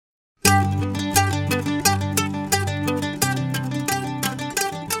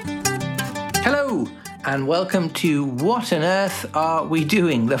and welcome to What on Earth Are We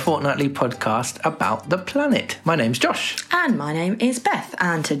Doing, the fortnightly podcast about the planet. My name's Josh. And my name is Beth,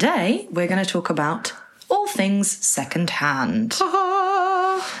 and today we're going to talk about all things second-hand.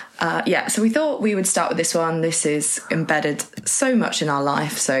 So we thought we would start with this one. This is embedded so much in our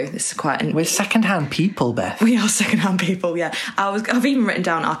life, so this is quite... We're second-hand people, Beth. We are second-hand people, yeah. I've even written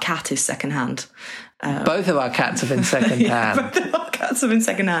down our cat is second-hand. Both of our cats have been second-hand. Yeah, both of our cats have been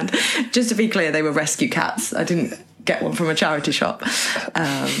second-hand. Just to be clear, they were rescue cats. I didn't get one from a charity shop.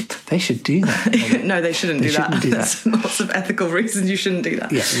 They should do that. No, they shouldn't do that. There's lots of ethical reasons you shouldn't do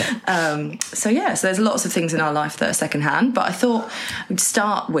that. Yeah, no. So there's lots of things in our life that are secondhand, but I thought we'd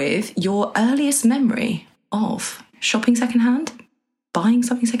start with your earliest memory of shopping secondhand, buying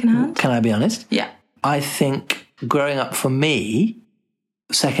something secondhand. Can I be honest? Yeah. I think growing up for me,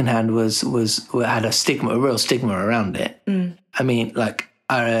 secondhand had a real stigma around it. I mean, like,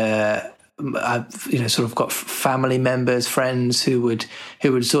 I've sort of got family members, friends who would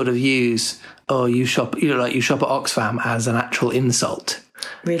sort of use, you shop at Oxfam as an actual insult.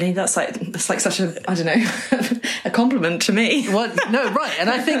 Really? That's like such a, I don't know, a compliment to me. Well, no, right. And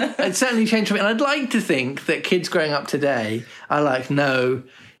I think it certainly changed for me. And I'd like to think that kids growing up today are like, no,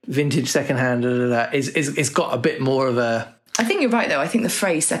 vintage secondhand, it's got a bit more of a... I think you're right, though. I think the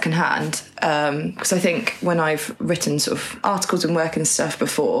phrase secondhand, because I think when I've written sort of articles and work and stuff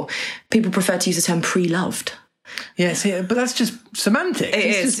before, people prefer to use the term pre-loved. Yes, yeah, but that's just semantics.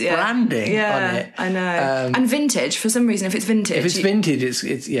 It's just branding on it. I know. And vintage, for some reason, if it's vintage...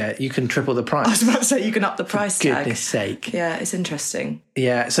 it's you can triple the price. I was about to say you can up the price tag. Goodness sake. Yeah, it's interesting.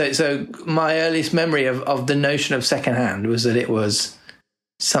 Yeah, so my earliest memory of the notion of secondhand was that it was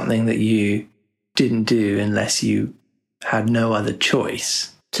something that you didn't do unless you had no other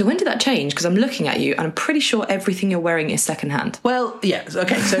choice. So when did that change? Because I'm looking at you and I'm pretty sure everything you're wearing is secondhand. Well, yes.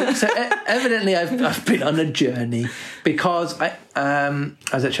 Okay. So evidently I've been on a journey because I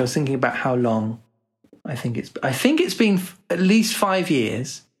was thinking about how long. I think it's been at least 5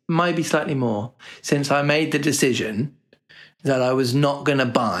 years, maybe slightly more, since I made the decision that I was not going to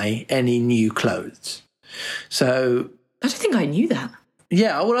buy any new clothes. So I don't think I knew that.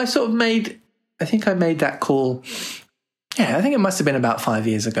 Yeah. Well, I think I made that call. Yeah, I think it must have been about 5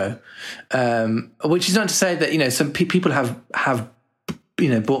 years ago, which is not to say that, some people have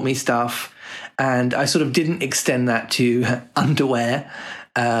bought me stuff, and I sort of didn't extend that to underwear,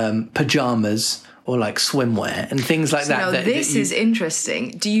 pajamas, or like swimwear and things like that. Now, this is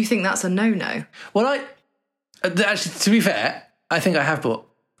interesting. Do you think that's a no-no? Well, actually, to be fair, I think I have bought.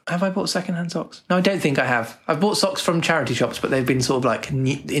 Have I bought secondhand socks? No, I don't think I have. I've bought socks from charity shops, but they've been sort of like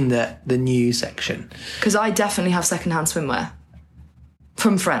in the new section. Because I definitely have secondhand swimwear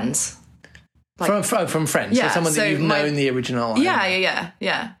from friends. Like, from friends? Yeah, so someone that you've known the original.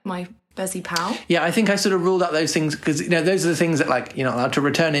 Yeah. My Bezzy pal. Yeah, I think I sort of ruled out those things because, those are the things that, like, you're not allowed to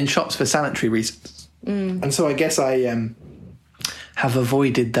return in shops for sanitary reasons. And so I guess I have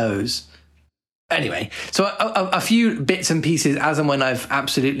avoided those. Anyway, so a few bits and pieces as and when I've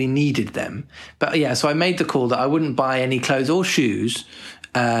absolutely needed them. But yeah, so I made the call that I wouldn't buy any clothes or shoes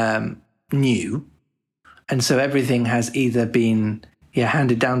new. And so everything has either been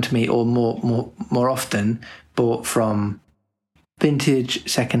handed down to me or more often bought from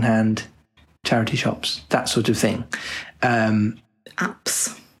vintage, secondhand, charity shops, that sort of thing.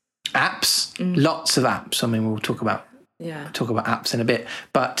 Apps. Lots of apps. I mean, we'll talk about apps in a bit,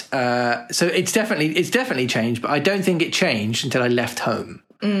 but so it's definitely changed, but I don't think it changed until I left home.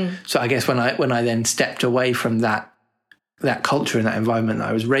 So I guess when I then stepped away from that culture and that environment that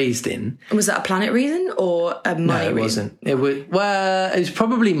I was raised in. Was that a planet reason or a money reason? No, it wasn't. It was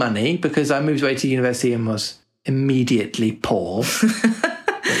probably money, because I moved away to university and was immediately poor,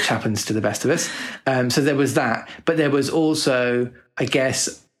 which happens to the best of us. So there was that, but there was also, I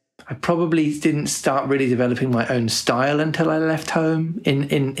guess, I probably didn't start really developing my own style until I left home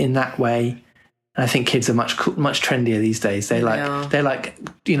in that way. And I think kids are much trendier these days. They're like,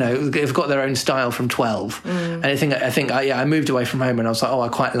 they've got their own style from 12. And I think I moved away from home and I was like, I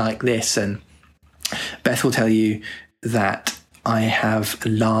quite like this. And Beth will tell you that I have a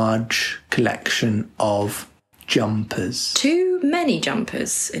large collection of jumpers. Too many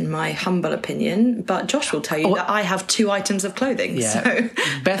jumpers, in my humble opinion, but Josh will tell you that I have 2 items of clothing. Yeah, so.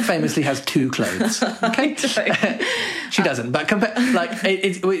 Beth famously has 2 clothes. Okay, she doesn't. But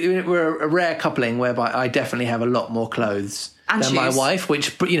we're a rare coupling whereby I definitely have a lot more clothes than shoes. My wife,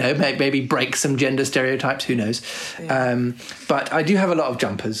 which maybe breaks some gender stereotypes. Who knows? Yeah. But I do have a lot of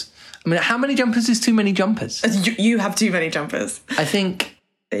jumpers. I mean, how many jumpers is too many jumpers? You have too many jumpers. I think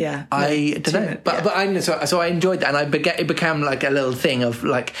Yeah, I don't know, but I enjoyed that, and it became like a little thing of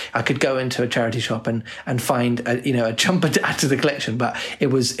like I could go into a charity shop and find a jumper to add to the collection, but it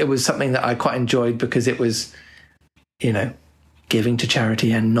was something that I quite enjoyed because it was, giving to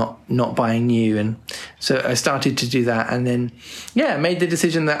charity and not buying new, and so I started to do that, and then made the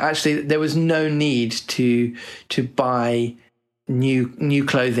decision that actually there was no need to buy new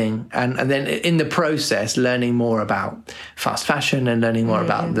clothing, and then in the process learning more about fast fashion and learning more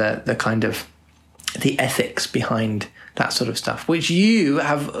about the kind of the ethics behind that sort of stuff, which you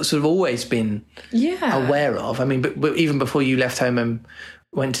have sort of always been aware of. I mean, but even before you left home and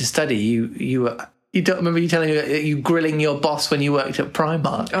went to study, you were. You don't remember you telling you grilling your boss when you worked at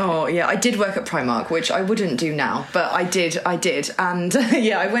Primark? Oh, yeah, I did work at Primark, which I wouldn't do now, but I did. And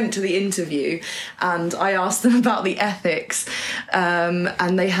I went to the interview and I asked them about the ethics,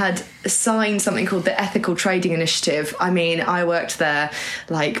 and they had signed something called the Ethical Trading Initiative. I mean, I worked there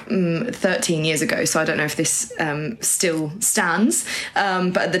like 13 years ago, so I don't know if this still stands,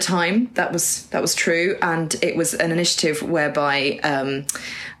 but at the time that was true, and it was an initiative whereby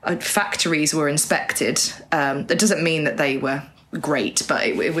factories were inspected. That doesn't mean that they were great, but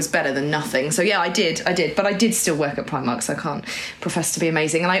it was better than nothing. So I did, but I did still work at Primark, so I can't profess to be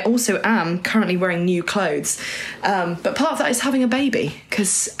amazing. And I also am currently wearing new clothes, but part of that is having a baby,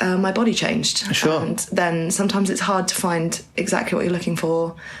 because my body changed. Sure. And then sometimes it's hard to find exactly what you're looking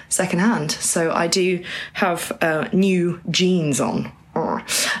for secondhand. So I do have new jeans on.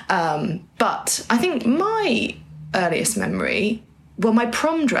 But I think my earliest memory, well, my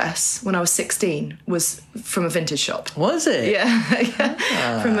prom dress when I was 16 was from a vintage shop. Was it?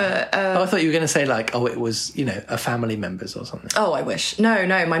 Yeah. From I thought you were going to say like, it was, a family member's or something. Oh, I wish. No,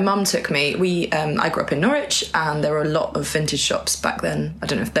 my mum took me. I grew up in Norwich, and there were a lot of vintage shops back then. I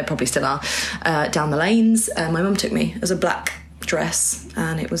don't know if there probably still are, down the lanes. My mum took me as a black dress,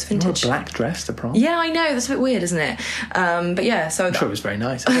 and it was vintage. A black dress to prom? Yeah, I know, that's a bit weird, isn't it? But yeah, so I'm sure it was very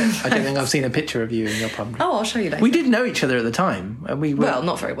nice. I don't think I've seen a picture of you in your prom dress. Oh, I'll show you later. We did know each other at the time, and we were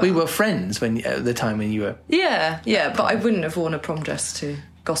not very well. We were friends at the time when you were. Yeah, but I wouldn't have worn a prom dress to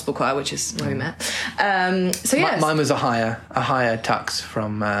gospel choir, which is where we met. Mine was a higher tux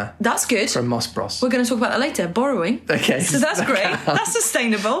from. That's good. From Moss Bros. We're going to talk about that later. Borrowing. Okay. So that's great. That's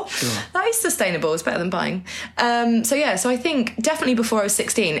sustainable. Sure. That is sustainable. It's better than buying. So I think definitely before I was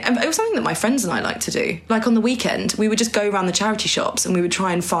 16, and it was something that my friends and I liked to do. Like on the weekend, we would just go around the charity shops and we would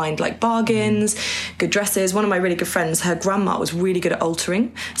try and find like bargains, good dresses. One of my really good friends, her grandma was really good at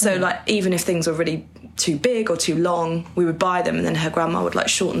altering. So like even if things were really too big or too long, we would buy them, and then her grandma would like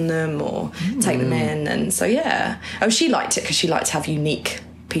shorten them or take them in. And so she liked it because she liked to have unique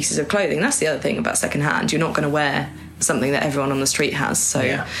pieces of clothing. That's the other thing about secondhand. You're not going to wear something that everyone on the street has, so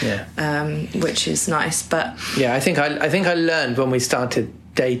which is nice. But I think I learned when we started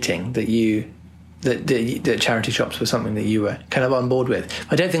dating that charity shops were something that you were kind of on board with.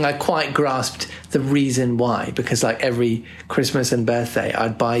 I don't think I quite grasped the reason why, because like every Christmas and birthday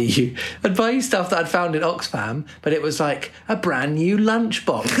I'd buy you stuff that I'd found in Oxfam, but it was like a brand new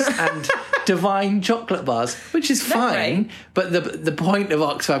lunchbox and Divine chocolate bars, which is fine, but the point of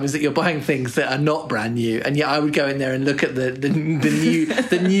Oxfam is that you're buying things that are not brand new, and yet I would go in there and look at the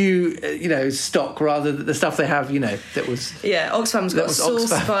new stock rather than the stuff they have that was Oxfam's got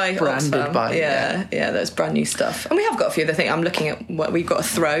sourced by branded Oxfam. by that's brand new stuff, and we have got a few other things. I'm looking at what we've got a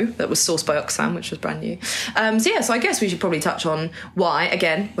throw that was sourced by Oxfam, which was brand new. So I guess we should probably touch on why.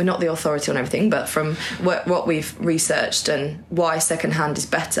 Again, we're not the authority on everything, but from what we've researched and why secondhand is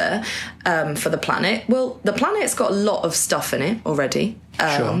better for the planet. Well, the planet's got a lot of stuff in it already.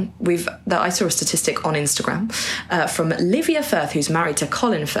 Sure. I saw a statistic on Instagram from Livia Firth, who's married to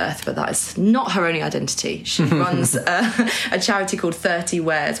Colin Firth, but that is not her only identity. She runs a charity called 30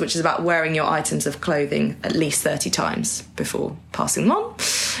 Wears, which is about wearing your items of clothing at least 30 times before passing them on,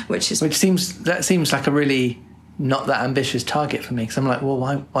 which seems like a really not that ambitious target for me, because I'm like, well,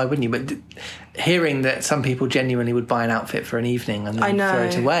 why wouldn't you? But hearing that some people genuinely would buy an outfit for an evening and then throw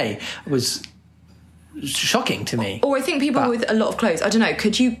it away was shocking to me. Or I think people with a lot of clothes, I don't know,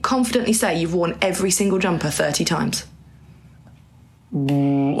 could you confidently say you've worn every single jumper 30 times?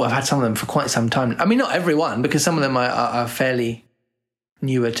 Well, I've had some of them for quite some time. I mean, not every one, because some of them are fairly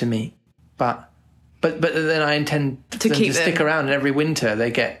newer to me, but then I intend to stick around, and every winter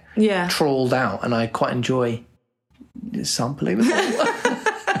they get trawled out, and I quite enjoy sampling them.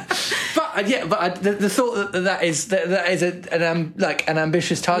 But the thought that is an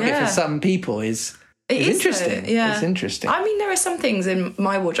ambitious target for some people is interesting. Yeah. It's interesting. I mean, there are some things in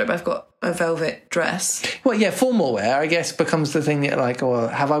my wardrobe. I've got a velvet dress. Well, yeah, formal wear, I guess, becomes the thing that, like, well,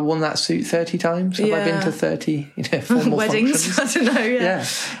 have I worn that suit 30 times? Have I been to 30, formal weddings? functions? I don't know,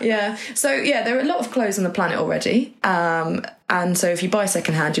 yeah. So, yeah, there are a lot of clothes on the planet already. And so if you buy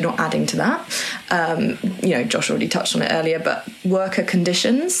secondhand, you're not adding to that. Josh already touched on it earlier, but worker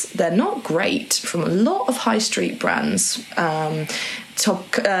conditions, they're not great from a lot of high street brands.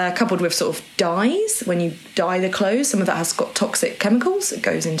 Coupled with sort of dyes. When you dye the clothes, some of that has got toxic chemicals. It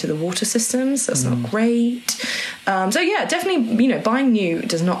goes into the water systems. That's not great. Definitely, buying new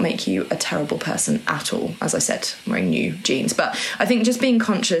does not make you a terrible person at all. As I said, wearing new jeans. But I think just being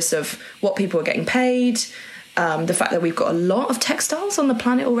conscious of what people are getting paid, the fact that we've got a lot of textiles on the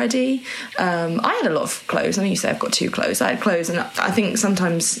planet already. I had a lot of clothes. I know you say I've got 2 clothes. I had clothes, and I think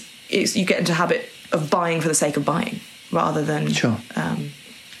sometimes you get into a habit of buying for the sake of buying, rather than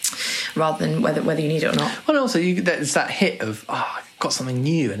whether you need it or not. Well, also there's that hit of I've got something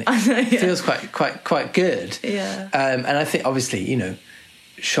new, and it feels quite good. Yeah. And I think obviously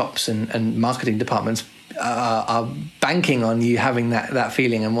shops and marketing departments are banking on you having that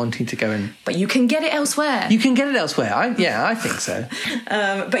feeling and wanting to go and. But you can get it elsewhere. You can get it elsewhere. I think so.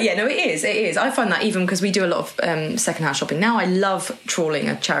 It is. I find that even because we do a lot of secondhand shopping now. I love trawling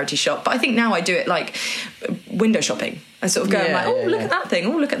a charity shop, but I think now I do it like window shopping. I sort of go look at that thing,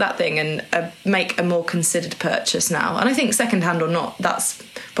 look at that thing, and make a more considered purchase now. And I think secondhand or not, that's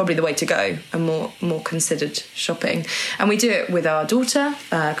probably the way to go, a more considered shopping. And we do it with our daughter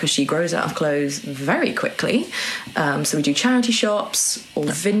because she grows out of clothes very quickly. So we do charity shops or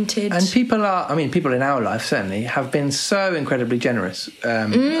vintage. And people in our life certainly have been so incredibly generous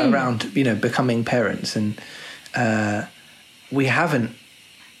around, becoming parents. And we haven't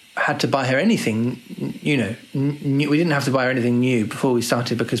had to buy her anything, new. We didn't have to buy her anything new before we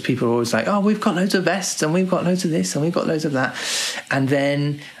started because people were always like, oh, we've got loads of vests and we've got loads of this and we've got loads of that. And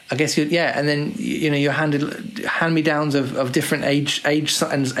then I guess you're handed hand-me-downs of different ages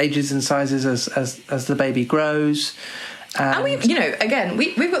and sizes as the baby grows. And we've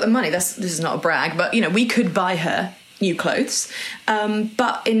got the money. This is not a brag, but we could buy her new clothes.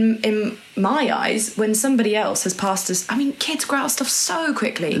 But in my eyes, when somebody else has passed us, kids grow out of stuff so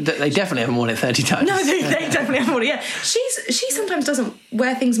quickly. They definitely haven't worn it 30 times. No, they definitely haven't worn it. Yeah, she sometimes doesn't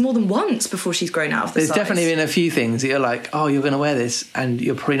wear things more than once before she's grown out of the size. There's definitely been a few things that you're like, oh, you're going to wear this, and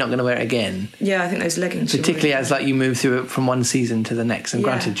you're probably not going to wear it again. Yeah, I think those leggings. Particularly as you move through it from one season to the next. And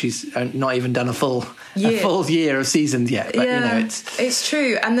granted, she's not even done a full year of seasons yet. But it's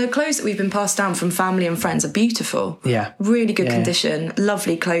true. And the clothes that we've been passed down from family and friends are beautiful. Yeah, really good condition,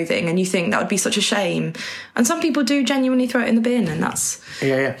 lovely clothing, and you think that would be such a shame. And some people do genuinely throw it in the bin, and that's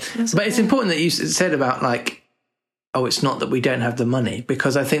but it's important that you said about it's not that we don't have the money,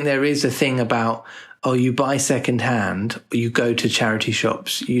 because I think there is a thing about you buy second hand, you go to charity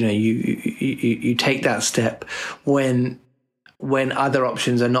shops, you take that step when other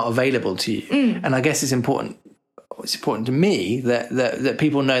options are not available to you. And I guess it's important to me that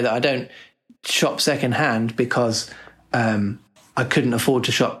people know that I don't shop second hand because I couldn't afford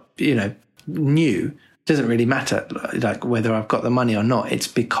to shop new. It doesn't really matter whether I've got the money or not. It's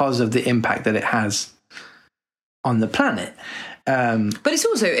because of the impact that it has on the planet. But it's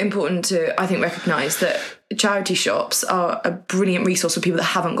also important to, I think, recognise that charity shops are a brilliant resource for people that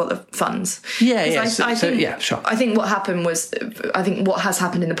haven't got the funds. I think what happened was, what has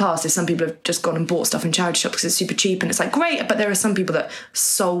happened in the past is some people have just gone and bought stuff in charity shops because it's super cheap and it's great, but there are some people that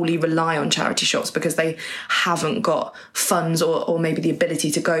solely rely on charity shops because they haven't got funds or maybe the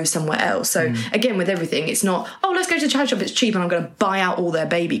ability to go somewhere else. So again, with everything, it's not, let's go to the charity shop, it's cheap and I'm going to buy out all their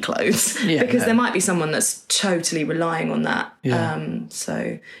baby clothes because there might be someone that's totally relying on that.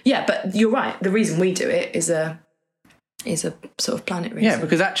 But you're right, the reason we do it is a sort of planet reason. Yeah,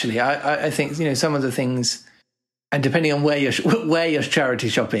 because actually I think some of the things, and depending on where you're charity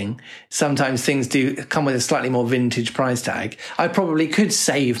shopping, sometimes things do come with a slightly more vintage price tag. I probably could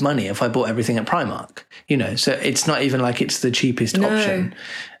save money if I bought everything at Primark, so it's not even like it's the cheapest option.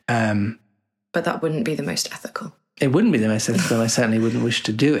 But that wouldn't be the most ethical. It wouldn't be the most ethical. I certainly wouldn't wish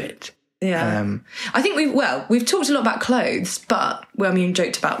to do it. Yeah, I think we've talked a lot about clothes, but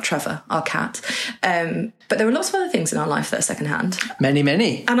joked about Trevor, our cat. But there are lots of other things in our life that are secondhand. Many,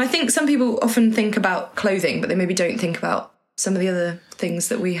 many. And I think some people often think about clothing, but they maybe don't think about some of the other things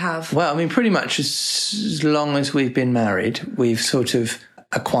that we have. Well, pretty much as long as we've been married, we've sort of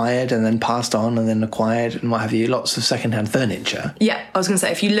acquired and then passed on and then acquired and what have you, lots of secondhand furniture. Yeah, I was going to say,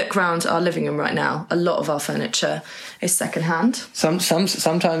 if you look around our living room right now, a lot of our furniture is secondhand. Sometimes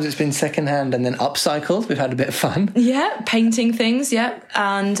it's been secondhand and then upcycled. We've had a bit of fun. Yeah, painting things,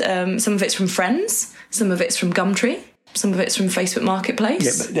 and some of it's from friends, some of it's from Gumtree. Some of it's from Facebook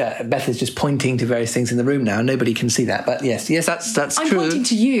Marketplace. Beth is just pointing to various things in the room now. Nobody can see that, but yes, that's I'm true. I'm pointing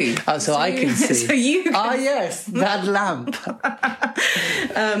to you. Oh, so I can see. So you can yes, that lamp.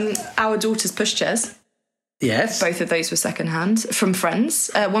 Our daughter's pushchairs. Yes. Both of those were secondhand from friends.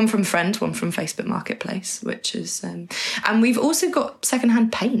 One from friend, one from Facebook Marketplace, which is... and we've also got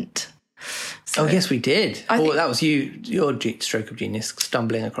secondhand paint. So yes, we did. think, that was your stroke of genius,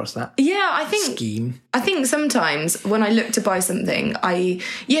 stumbling across that. Yeah, I think... scheme. I think sometimes when I look to buy something,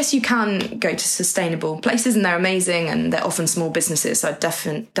 yes, you can go to sustainable places and they're amazing and they're often small businesses, so I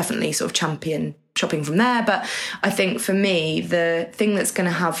definitely sort of champion shopping from there. But I think for me, the thing that's going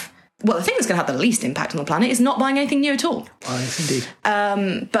to have the least impact on the planet is not buying anything new at all. Yes, indeed.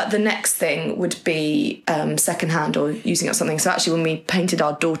 But the next thing would be secondhand or using up something. So actually, when we painted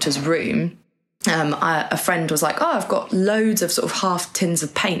our daughter's room, a friend was like, I've got loads of sort of half tins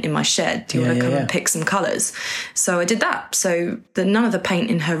of paint in my shed. Do you want to come and pick some colours? So I did that. So none of the paint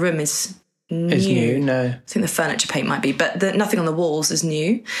in her room is new. It's new, no. I think the furniture paint might be, but nothing on the walls is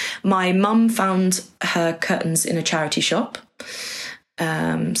new. My mum found her curtains in a charity shop.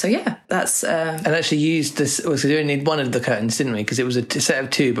 That's... And actually used this... so we only need one of the curtains, didn't we? Because it was a set of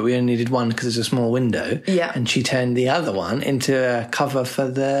two, but we only needed one because it's a small window. Yeah. And she turned the other one into a cover for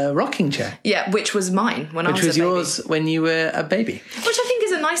the rocking chair. Yeah, which was mine when I was a baby. Which was yours when you were a baby. Which I think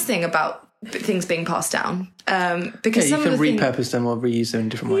is a nice thing about things being passed down. Because you some can of the repurpose them or reuse them in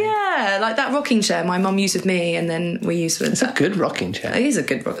different ways. Yeah, like that rocking chair my mum used with me and then we used with... It's a good rocking chair. It is a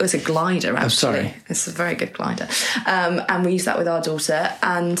good... It's a glider, actually. I'm sorry. It's a very good glider. And we used that with our daughter.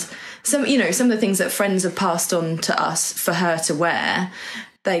 And some of the things that friends have passed on to us for her to wear...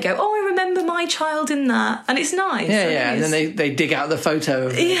 They go, I remember my child in that. And it's nice. Yeah. And then they dig out the photo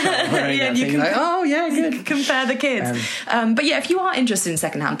of the child wearing that thing. Good. You can compare the kids. But yeah, if you are interested in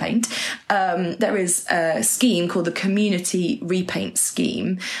secondhand paint, there is a scheme called the Community Repaint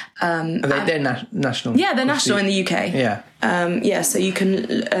Scheme. They're national. Yeah, they're national in the UK. Yeah. So you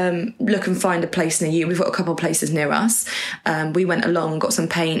can look and find a place near you. We've got a couple of places near us. We went along, got some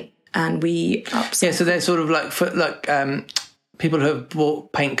paint, and we upcycled. Yeah, so they're sort of like people who have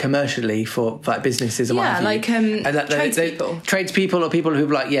bought paint commercially for like businesses and what have you. Tradespeople. Tradespeople or people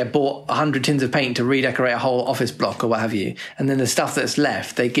who've bought 100 tins of paint to redecorate a whole office block or what have you. And then the stuff that's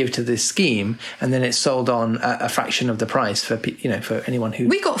left they give to this scheme and then it's sold on a fraction of the price for anyone who...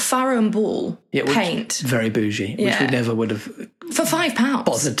 We got Farrow and Ball paint. Very bougie, which we never would have... For £5.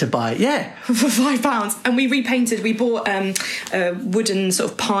 Bothered to buy, yeah. For £5. And we repainted, we bought a wooden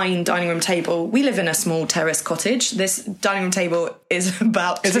sort of pine dining room table. We live in a small terrace cottage. This dining room table is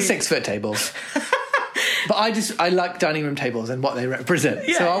about... It's a 6-foot table. But I like dining room tables and what they represent.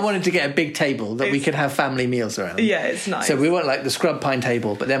 Yeah. So I wanted to get a big table that we could have family meals around. Yeah, it's nice. So we weren't like the scrub pine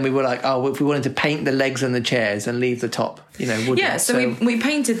table, but then we were like, if we wanted to paint the legs and the chairs and leave the top, wooden. Yeah, so we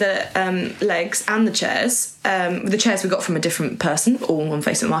painted the legs and the chairs. The chairs we got from a different person, all on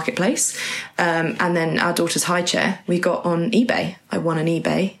Facebook Marketplace. And then our daughter's high chair we got on eBay. I won an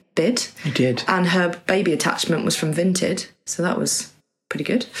eBay bid. You did. And her baby attachment was from Vinted, so that was pretty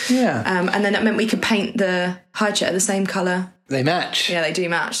good. Yeah. And then that meant we could paint the high chair the same colour. They match. Yeah, they do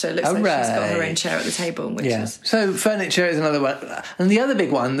match. So it looks like she's got her own chair at the table. Which is... So furniture is another one. And the other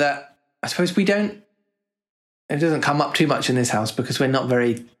big one that I suppose it doesn't come up too much in this house because we're not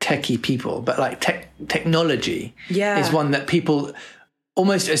very techie people, but like technology is one that people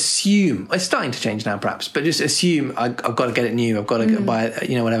almost assume, it's starting to change now perhaps, but just assume I've got to get it new, I've got to buy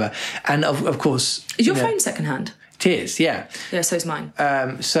it, whatever. And of course... Is your phone secondhand? It is, yeah. Yeah, so is mine.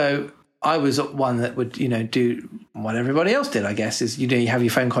 So I was one that would, do what everybody else did, I guess, is, you have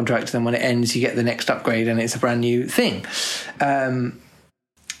your phone contract and then when it ends, you get the next upgrade and it's a brand new thing.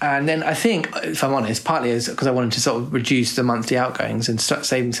 And then I think, if I'm honest, partly is because I wanted to sort of reduce the monthly outgoings and start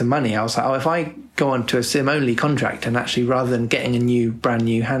saving some money. I was like, if I go on to a SIM-only contract and actually rather than getting a brand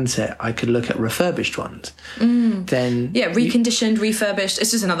new handset, I could look at refurbished ones. Then reconditioned, refurbished.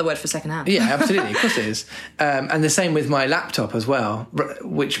 It's just another word for secondhand. Yeah, absolutely. Of course it is. And the same with my laptop as well,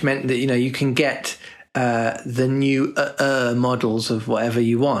 which meant that, you can get the new models of whatever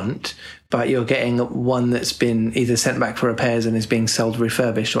you want, but you're getting one that's been either sent back for repairs and is being sold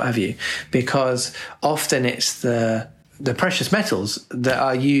refurbished, what have you, because often it's the precious metals that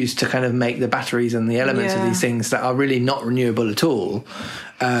are used to kind of make the batteries and the elements of these things that are really not renewable at all.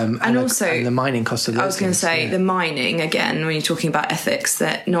 And the mining cost of those. I was going to say the mining, again, when you're talking about ethics,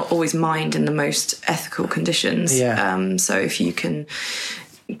 they're not always mined in the most ethical conditions. Yeah. So if you can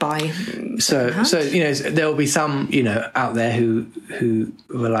buy. So there will be some out there who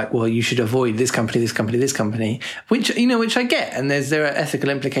were like, well, you should avoid this company, which I get, and there are ethical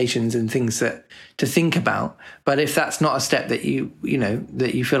implications and things that to think about. But if that's not a step that you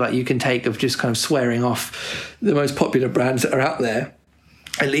feel like you can take of just kind of swearing off the most popular brands that are out there,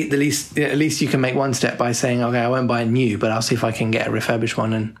 at least you can make one step by saying, okay, I won't buy a new, but I'll see if I can get a refurbished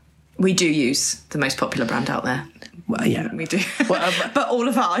one. And we do use the most popular brand out there. Well, yeah, we do. Well, but all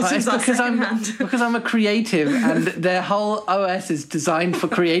of our items are secondhand. Because I'm a creative, and their whole OS is designed for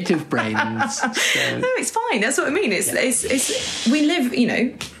creative brains. So. No, it's fine. That's what I mean. It's we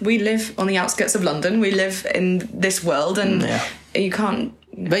live on the outskirts of London. We live in this world, and you can't.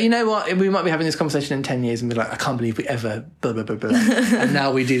 But you know what? We might be having this conversation in 10 years and be like, I can't believe we ever blah, blah, blah, blah. And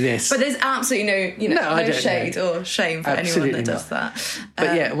now we do this. But there's absolutely no shade or shame for anyone that does that.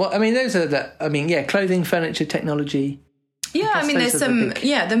 But those are clothing, furniture, technology. Yeah, I mean, there's some,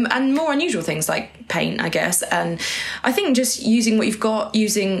 and more unusual things like paint, I guess. And I think just using what you've got,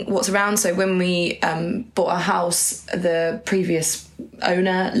 using what's around. So when we bought our house, the previous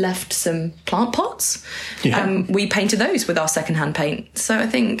owner left some plant pots. Yeah. We painted those with our secondhand paint. So I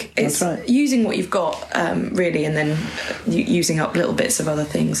think it's using what you've got, really, and then using up little bits of other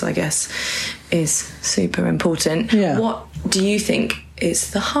things, I guess, is super important. Yeah. What do you think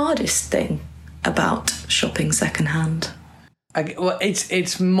is the hardest thing about shopping secondhand?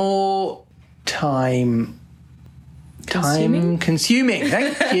 It's more time consuming.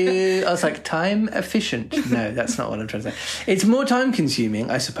 Thank you. I was like, time efficient. No, that's not what I'm trying to say. It's more time consuming,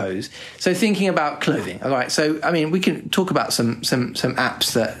 I suppose. So thinking about clothing. All right. So we can talk about some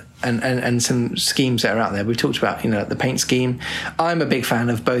apps that and some schemes that are out there. We've talked about the paint scheme. I'm a big fan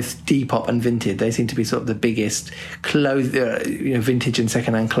of both Depop and Vinted. They seem to be sort of the biggest vintage and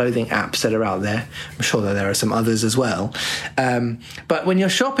secondhand clothing apps that are out there. I'm sure that there are some others as well. But when you're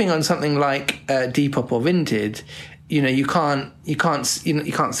shopping on something like Depop or Vinted, you can't see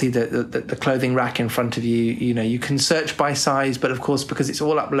the clothing rack in front of you. You can search by size, but of course, because it's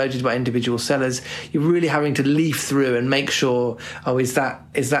all uploaded by individual sellers, you're really having to leaf through and make sure, is that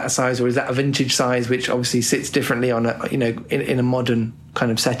a size or is that a vintage size, which obviously sits differently on in a modern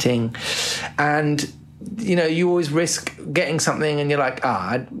kind of setting. And you always risk getting something and you're like,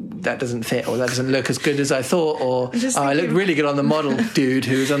 that doesn't fit, or that doesn't look as good as I thought, or I look really good on the model dude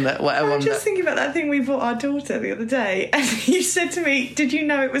who's on that whatever. I'm just thinking about that thing we bought our daughter the other day, and you said to me, did you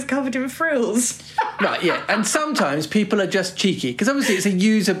know it was covered in frills? Right, yeah. And sometimes people are just cheeky, because obviously it's a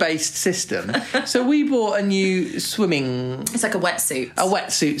user-based system. So we bought a new swimming... It's like a wetsuit. A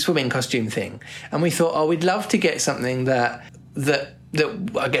wetsuit swimming costume thing. And we thought, we'd love to get something that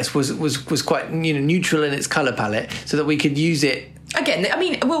I guess was quite neutral in its colour palette, so that we could use it. Again,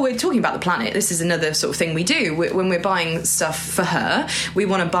 we're talking about the planet. This is another sort of thing we do. When we're buying stuff for her, we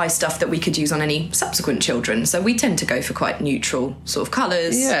want to buy stuff that we could use on any subsequent children. So we tend to go for quite neutral sort of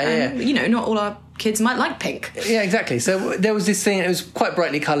colours. Yeah. Not all our kids might like pink. Yeah, exactly. So there was this thing, it was quite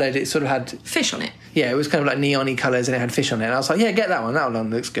brightly coloured. It sort of had... fish on it. Yeah, it was kind of like neon-y colours and it had fish on it. And I was like, yeah, get that one. That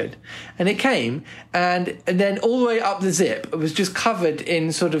one looks good. And it came, and then all the way up the zip, it was just covered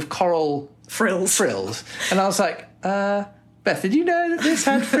in sort of coral... Frills. And I was like, Beth, did you know that this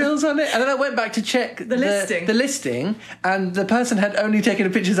had frills on it? And then I went back to check the listing, and the person had only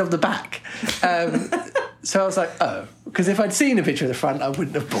taken pictures of the back. So I was like, because if I'd seen a picture of the front, I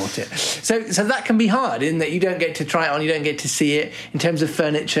wouldn't have bought it. So that can be hard, in that you don't get to try it on, you don't get to see it. In terms of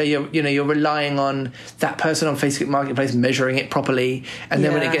furniture, you're relying on that person on Facebook Marketplace measuring it properly, and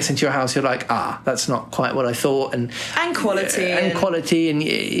then when it gets into your house, you're like, that's not quite what I thought, and quality, and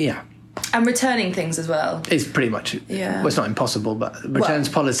yeah. And returning things as well. It's pretty much... Yeah. Well, it's not impossible, but returns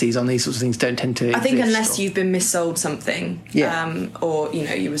policies on these sorts of things don't tend to exist. I think unless you've been missold something, or,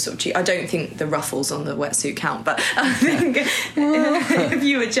 you were sort of cheap. I don't think the ruffles on the wetsuit count, but I think if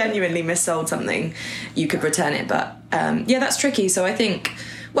you were genuinely missold something, you could return it. But, that's tricky. So I think...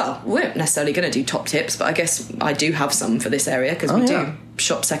 Well, we weren't necessarily going to do top tips, but I guess I do have some for this area, because we do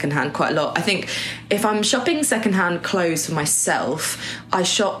shop secondhand quite a lot. I think if I'm shopping secondhand clothes for myself, I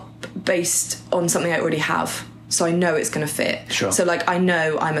shop based on something I already have, so I know it's going to fit. Sure. So I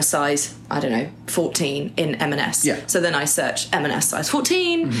know I'm a size, 14 in M&S. Yeah. So then I search M&S size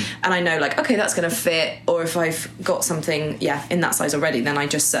 14, and I know okay, that's going to fit. Or if I've got something in that size already, then I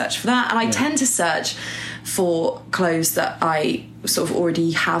just search for that. And I tend to search for clothes that I sort of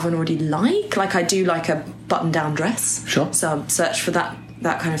already have and already like. I do like a button-down dress. Sure. So I'll search for that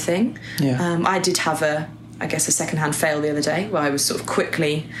kind of thing. Yeah. I did have a I guess, a secondhand fail the other day where I was sort of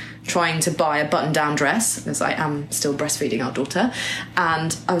quickly trying to buy a button-down dress, as I am still breastfeeding our daughter,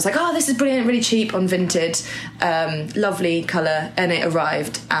 and I was like, oh, this is brilliant, really cheap on Vinted, lovely colour, and it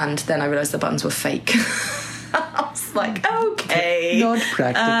arrived, and then I realised the buttons were fake. I was like, okay. Not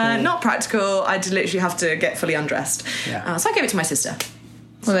practical. Not practical. I'd literally have to get fully undressed. Yeah. So I gave it to my sister.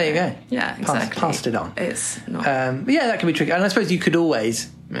 Well, there you go. Yeah, exactly. Passed it on. It's not... yeah, that can be tricky. And I suppose you could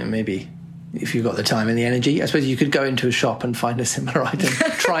always, maybe, if you've got the time and the energy, I suppose you could go into a shop and find a similar item,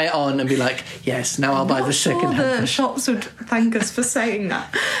 try it on and be like, yes, now I'll buy the second hand. The shops would thank us for saying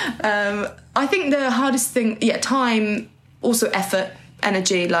that. I think the hardest thing, time, also effort,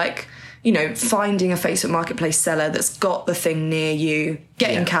 energy, like, you know, finding a Facebook Marketplace seller that's got the thing near you,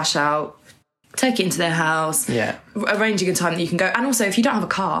 getting cash out, take it into their house, arranging a time that you can go. And also, if you don't have a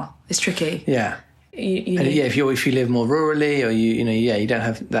car, it's tricky. Yeah. If you live more rurally, or you don't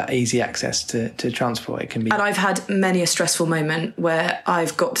have that easy access to transport, it can be. And I've had many a stressful moment where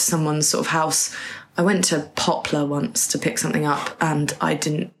I've got to someone's sort of house. I went to Poplar once to pick something up, and I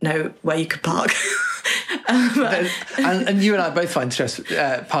didn't know where you could park. And you and I both find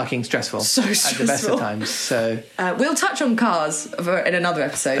parking stressful. So stressful. At the best of times. So we'll touch on cars in another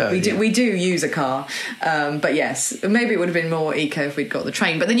episode. We do use a car, but yes, maybe it would have been more eco if we'd got the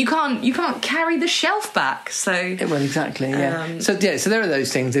train. But then you can't carry the shelf back. So well, exactly. Yeah. So there are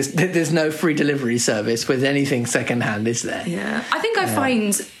those things. There's no free delivery service with anything secondhand, is there? Yeah. I think I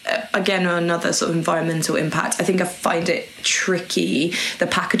find again another sort of environmental impact. I think I find it tricky, the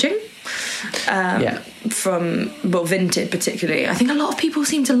packaging. From Vinted particularly. I think a lot of people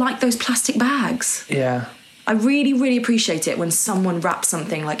seem to like those plastic bags. Yeah. I really, really appreciate it when someone wraps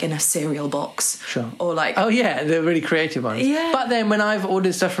something like in a cereal box. Sure. Or like... Oh, yeah, they're really creative ones. Yeah. But then when I've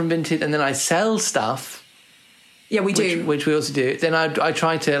ordered stuff from Vinted and then I sell stuff... Yeah, we do. Which we also do. Then I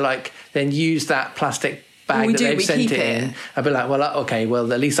try to, then use that plastic bag they've sent it in. I'd be like, well, okay, well,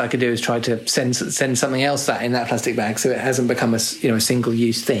 the least I could do is try to send something else in that plastic bag so it hasn't become a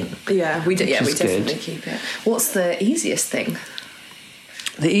single-use thing. Yeah, we do. Yeah, we definitely keep it. What's the easiest thing?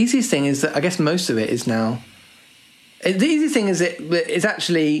 The easiest thing is that I guess most of it is now... The easiest thing is it's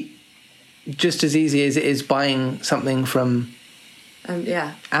actually just as easy as it is buying something from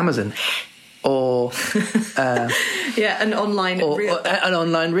Amazon or... an online... or an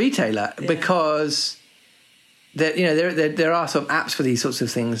online retailer because... There are sort of apps for these sorts of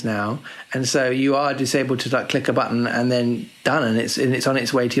things now, and so you are just able to click a button and then done, and it's on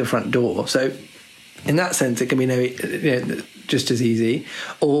its way to your front door. So, in that sense, it can be just as easy.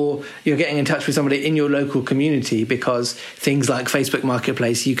 Or you're getting in touch with somebody in your local community because things like Facebook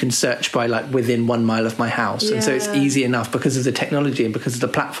Marketplace you can search by within 1 mile of my house, and so it's easy enough because of the technology and because of the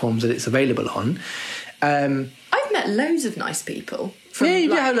platforms that it's available on. I've met loads of nice people.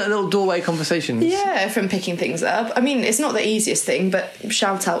 You have little doorway conversations. Yeah, from picking things up. I mean, it's not the easiest thing, but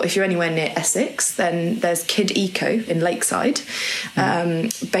shout out if you're anywhere near Essex, then there's Kid Eco in Lakeside,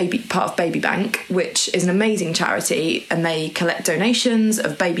 part of Baby Bank, which is an amazing charity, and they collect donations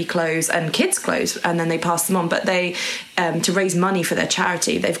of baby clothes and kids' clothes, and then they pass them on. But they, to raise money for their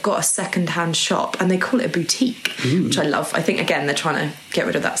charity, they've got a second-hand shop, and they call it a boutique, which I love. I think, again, they're trying to get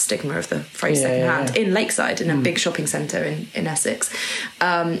rid of that stigma of the phrase second-hand in Lakeside, in a big shopping centre in Essex.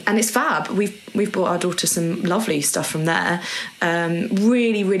 And it's fab. We've bought our daughter some lovely stuff from there,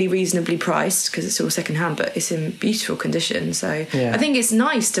 really, really reasonably priced because it's all secondhand, but it's in beautiful condition. So I think it's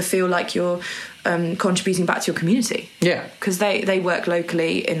nice to feel like you're contributing back to your community. Yeah, because they work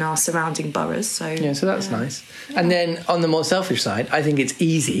locally in our surrounding boroughs. So that's nice. And then on the more selfish side, I think it's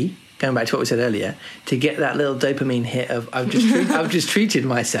easy, going back to what we said earlier, to get that little dopamine hit of I've just treated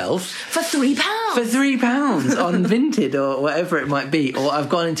myself for £3. For £3 on Vinted or whatever it might be, or I've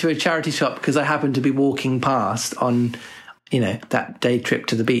gone into a charity shop because I happen to be walking past on, that day trip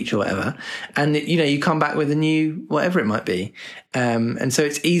to the beach or whatever, and you come back with a new whatever it might be, and so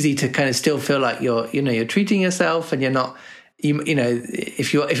it's easy to kind of still feel like you're treating yourself, and you're not.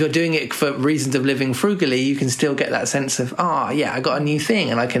 If you're doing it for reasons of living frugally, you can still get that sense of I got a new thing,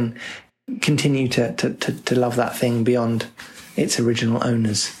 and I can continue to love that thing beyond its original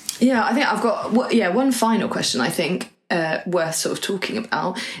owners. Yeah, I think I've got one final question. I think worth sort of talking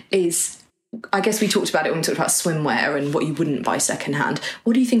about is, I guess we talked about it when we talked about swimwear and what you wouldn't buy secondhand.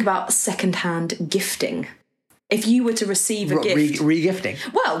 What do you think about secondhand gifting? If you were to receive a gift... Re-gifting?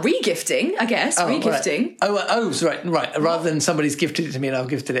 Well, re-gifting, I guess. Re-gifting. Right. Right. Rather than somebody's gifted it to me and I've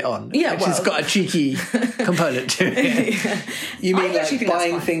gifted it on. Yeah, which has got a cheeky component to it. You mean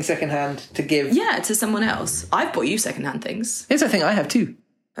buying things secondhand to give... Yeah, to someone else. I've bought you secondhand things. Yes, I think I have too.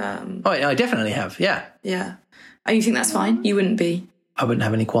 I definitely have, yeah. Yeah. And you think that's fine? You wouldn't be... I wouldn't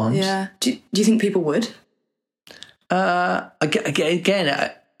have any qualms. Yeah. Do you think people would?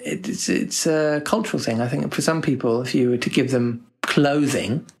 Again, it's a cultural thing. I think for some people, if you were to give them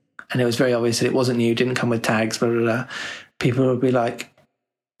clothing and it was very obvious that it wasn't new, didn't come with tags, blah, blah, blah, people would be like,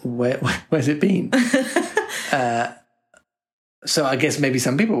 where's it been? So I guess maybe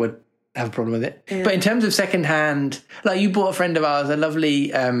some people would have a problem with it. Yeah. But in terms of secondhand, like you bought a friend of ours a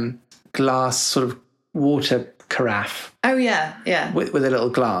lovely glass sort of water carafe. Oh, yeah, yeah. With a little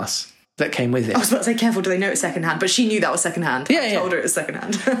glass that came with it. I was about to say, careful, do they know it's secondhand? But she knew that was secondhand. Yeah, I told her it was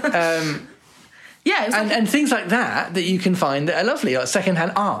secondhand. Yeah, it was and things like that you can find that are lovely, like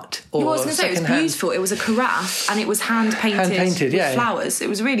secondhand art. Or I was going to say, it was beautiful. It was a carafe and it was hand-painted with flowers. It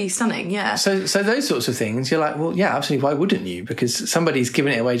was really stunning, yeah. So those sorts of things, you're like, well, yeah, absolutely, why wouldn't you? Because somebody's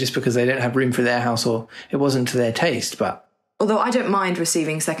given it away just because they don't have room for their house or it wasn't to their taste, but... Although I don't mind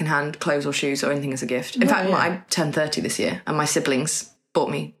receiving secondhand clothes or shoes or anything as a gift. In fact, I turned 30 this year and my siblings bought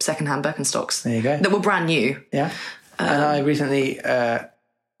me secondhand Birkenstocks. There you go. That were brand new. Yeah. And I recently...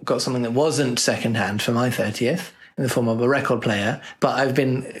 got something that wasn't secondhand for my 30th in the form of a record player, but I've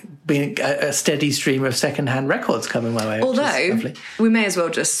been a steady stream of secondhand records coming my way. Although we may as well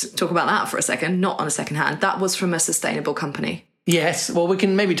just talk about that for a second, not on a secondhand. That was from a sustainable company. Yes, well, we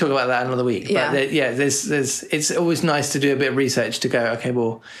can maybe talk about that another week. Yeah. But there's it's always nice to do a bit of research to go, okay,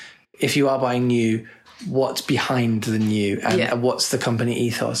 well, if you are buying new, what's behind the new and what's the company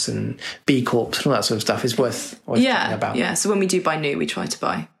ethos and B Corps and all that sort of stuff is worth thinking about. Yeah, so when we do buy new, we try to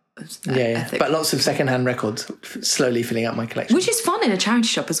buy ethics. But lots of secondhand records slowly filling up my collection. Which is fun in a charity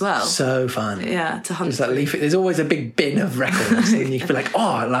shop as well. So fun. Yeah, to hunt. There's always a big bin of records and you can be like,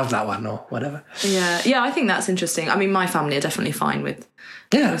 oh, I love that one or whatever. Yeah, I think that's interesting. I mean, my family are definitely fine with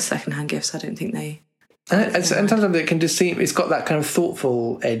secondhand gifts. I don't think they... And sometimes it can just seem, it's got that kind of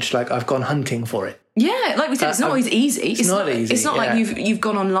thoughtful edge, like I've gone hunting for it. Yeah, like we said, it's not always easy. It's not easy. It's not like you've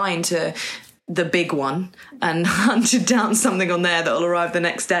gone online to the big one and hunted down something on there that will arrive the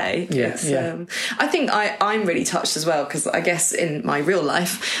next day. I think I'm really touched as well because I guess in my real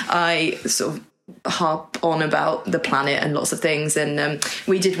life I sort of harp on about the planet and lots of things, and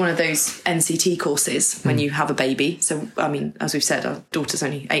we did one of those NCT courses when you have a baby. So I mean, as we've said, our daughter's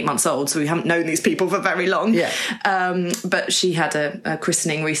only 8 months old, so we haven't known these people for very long. But she had a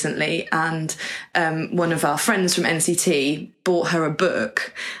christening recently, and one of our friends from NCT bought her a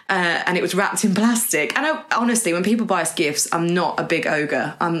book and it was wrapped in plastic. And honestly, when people buy us gifts, I'm not a big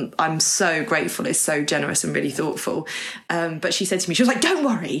ogre. I'm so grateful. It's so generous and really thoughtful. But she said to me, she was like, don't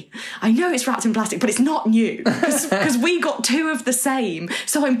worry, I know it's wrapped in plastic, but it's not new because we got 2 of the same,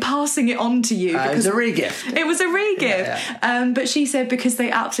 so I'm passing it on to you. It was a re-gift. It was a re-gift. But she said because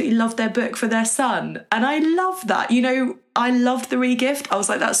they absolutely loved their book for their son. And I love that. You know, I loved the re-gift. I was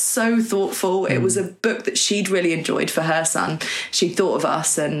like, that's so thoughtful. It was a book that she'd really enjoyed for her son. She thought of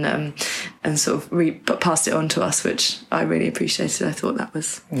us and sort of passed it on to us, which I really appreciated. I thought that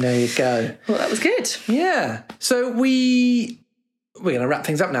was... There you go. Well, that was good. Yeah. So we're going to wrap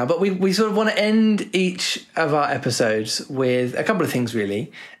things up now, but we sort of want to end each of our episodes with a couple of things,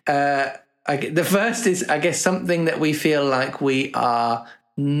 really. The first is, I guess, something that we feel like we are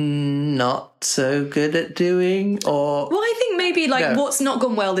not so good at doing, or... Well, I think maybe, what's not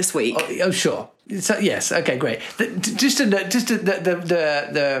gone well this week. Oh sure. So, yes, okay, great. Just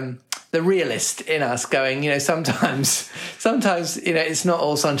the realist in us going, you know, sometimes, you know, it's not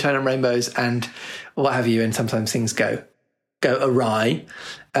all sunshine and rainbows and what have you, and sometimes things go awry.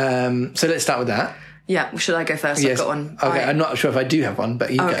 So let's start with that. Yeah, should I go first? Yes. I've got one. Okay, I'm not sure if I do have one,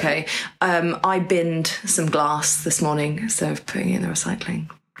 but you go. Okay. I binned some glass this morning instead of putting it in the recycling.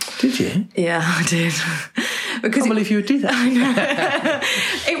 Did you? Yeah, I did. Because I can't believe you would do that. I know.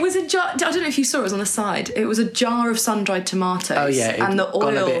 It was a jar. I don't know if you saw it was on the side. It was a jar of sun-dried tomatoes. Oh, yeah. And the oil...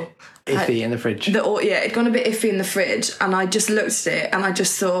 gone a bit iffy in the fridge. It'd gone a bit iffy in the fridge, and I just looked at it and I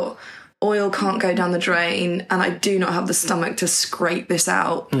just thought... Oil can't go down the drain, and I do not have the stomach to scrape this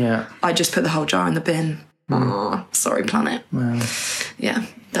out. Yeah. I just put the whole jar in the bin. Oh, sorry, planet. Well. Yeah,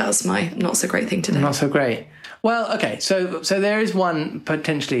 that was my not so great thing today. Not so great. Well, okay, so there is one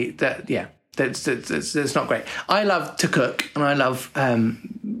potentially that's not great. I love to cook, and I love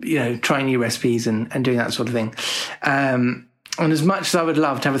trying new recipes and doing that sort of thing. And as much as I would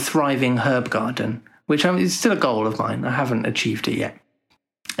love to have a thriving herb garden, which is still a goal of mine, I haven't achieved it yet.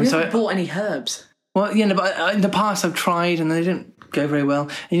 We haven't bought any herbs. Well, but in the past I've tried and they didn't go very well.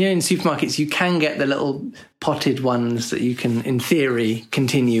 And, in supermarkets, you can get the little potted ones that you can, in theory,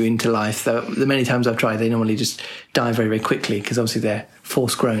 continue into life. Though the many times I've tried, they normally just die very, very quickly because obviously they're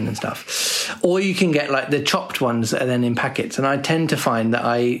force grown and stuff. Or you can get like the chopped ones that are then in packets. And I tend to find that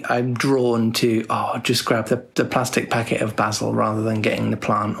I'm drawn to, just grab the plastic packet of basil rather than getting the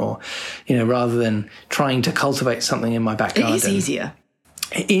plant, or, rather than trying to cultivate something in my back garden. It is easier.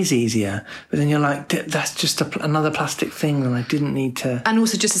 It is easier, but then you're like, that's just another plastic thing, and I didn't need to. And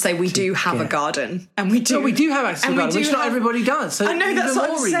also, just to say, we do have a garden, and we do. No, we do have access to a garden, which not everybody does. So I know, that's what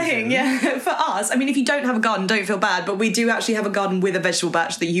I'm saying. Yeah, for us, I mean, if you don't have a garden, don't feel bad, but we do actually have a garden with a vegetable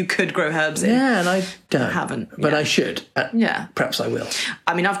patch that you could grow herbs in. Yeah, and I don't. I haven't, but I should. Yeah, perhaps I will.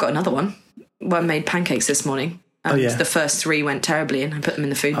 I mean, I've got another one. I made pancakes this morning. The first 3 went terribly, and I put them in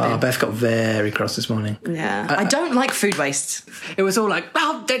the food bin. Beth got very cross this morning. Yeah, I don't like food waste. It was all like,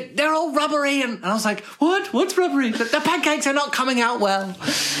 they're all rubbery, and I was like, what? What's rubbery? The pancakes are not coming out well.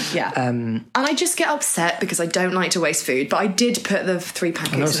 Yeah, and I just get upset because I don't like to waste food. But I did put the 3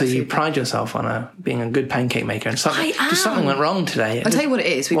 pancakes. And also, in the you food pride yourself on being a good pancake maker, and something went wrong today. I'll tell you what it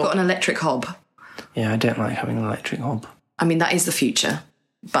is. We've got an electric hob. Yeah, I don't like having an electric hob. I mean, that is the future,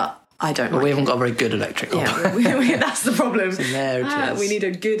 but I don't like we haven't got a very good electric hob. Yeah, that's the problem. So there it is. We need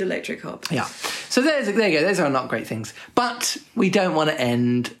a good electric hob. Yeah. So there you go. Those are not great things. But we don't want to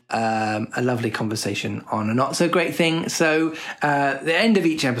end a lovely conversation on a not so great thing. So the end of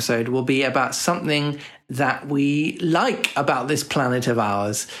each episode will be about something that we like about this planet of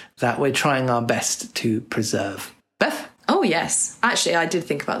ours that we're trying our best to preserve. Beth? Oh, yes. Actually, I did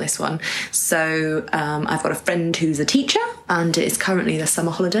think about this one. So I've got a friend who's a teacher, and it's currently the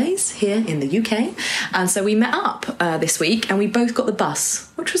summer holidays here in the UK. And so we met up this week, and we both got the bus,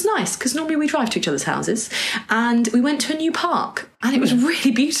 which was nice because normally we drive to each other's houses. And we went to a new park, and it was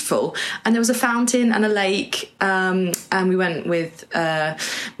really beautiful. And there was a fountain and a lake. And we went with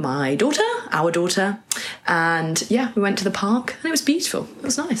my daughter, our daughter. And yeah, we went to the park, and it was beautiful. It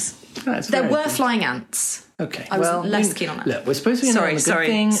was nice. There were flying ants. Okay. I was less keen on that. Look, we're supposed to be on the good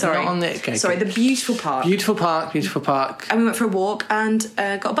thing, not on the... Okay, sorry, the beautiful park. Beautiful park. And we went for a walk and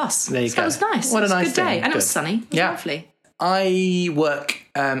got a bus. There you go. That was nice. What a nice good day. thing. And it was sunny. It was lovely. I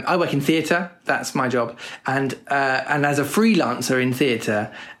work in theatre. That's my job. And as a freelancer in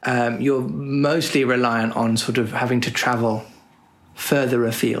theatre, you're mostly reliant on sort of having to travel further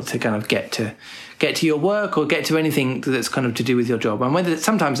afield to kind of get to your work or get to anything that's kind of to do with your job. And whether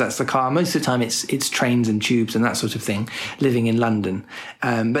sometimes that's the car, most of the time it's trains and tubes and that sort of thing, living in London.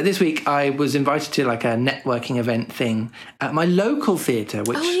 But this week I was invited to like a networking event thing at my local theatre,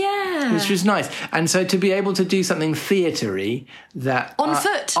 which was nice. And so to be able to do something theatre-y that...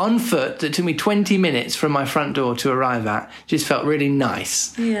 On foot, that took me 20 minutes from my front door to arrive at, just felt really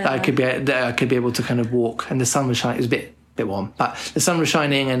nice. Yeah. That I could be able to kind of walk, and the sun was shining. It was a bit warm, but the sun was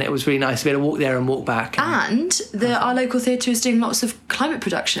shining and it was really nice to be able to walk there and walk back. And our local theatre is doing lots of climate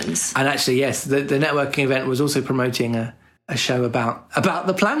productions. And actually, yes, the networking event was also promoting a show about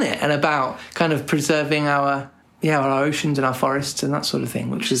the planet and about kind of preserving our oceans and our forests and that sort of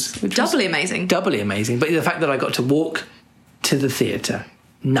thing, which was amazing. Doubly amazing. But the fact that I got to walk to the theatre,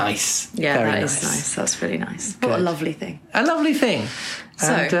 nice. Yeah, very that nice. is nice. That's really nice. What a lovely thing. A lovely thing.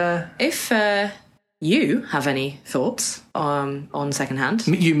 So, and, if you have any thoughts on secondhand?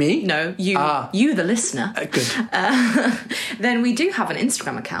 You, me? No, you, the listener. Good. Then we do have an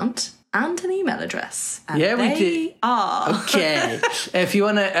Instagram account and an email address. And we do. Okay. If you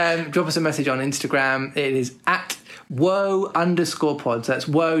want to drop us a message on Instagram, it is at woe_pods. That's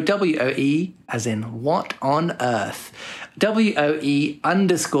woe, W-O-E, as in what on earth. WOE_POD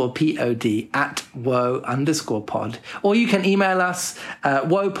at woe_pod. Or you can email us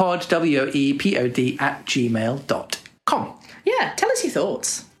woepod, WOEPOD at gmail.com. Yeah, tell us your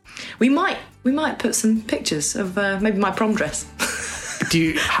thoughts. We might put some pictures of maybe my prom dress. Do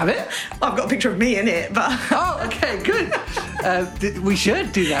you have it? I've got a picture of me in it, but... Oh, okay, good. We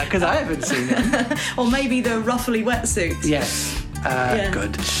should do that, because I haven't seen it. Or maybe the ruffly wetsuit. Yes.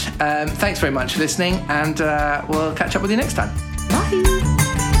 Good. Thanks very much for listening, and we'll catch up with you next time.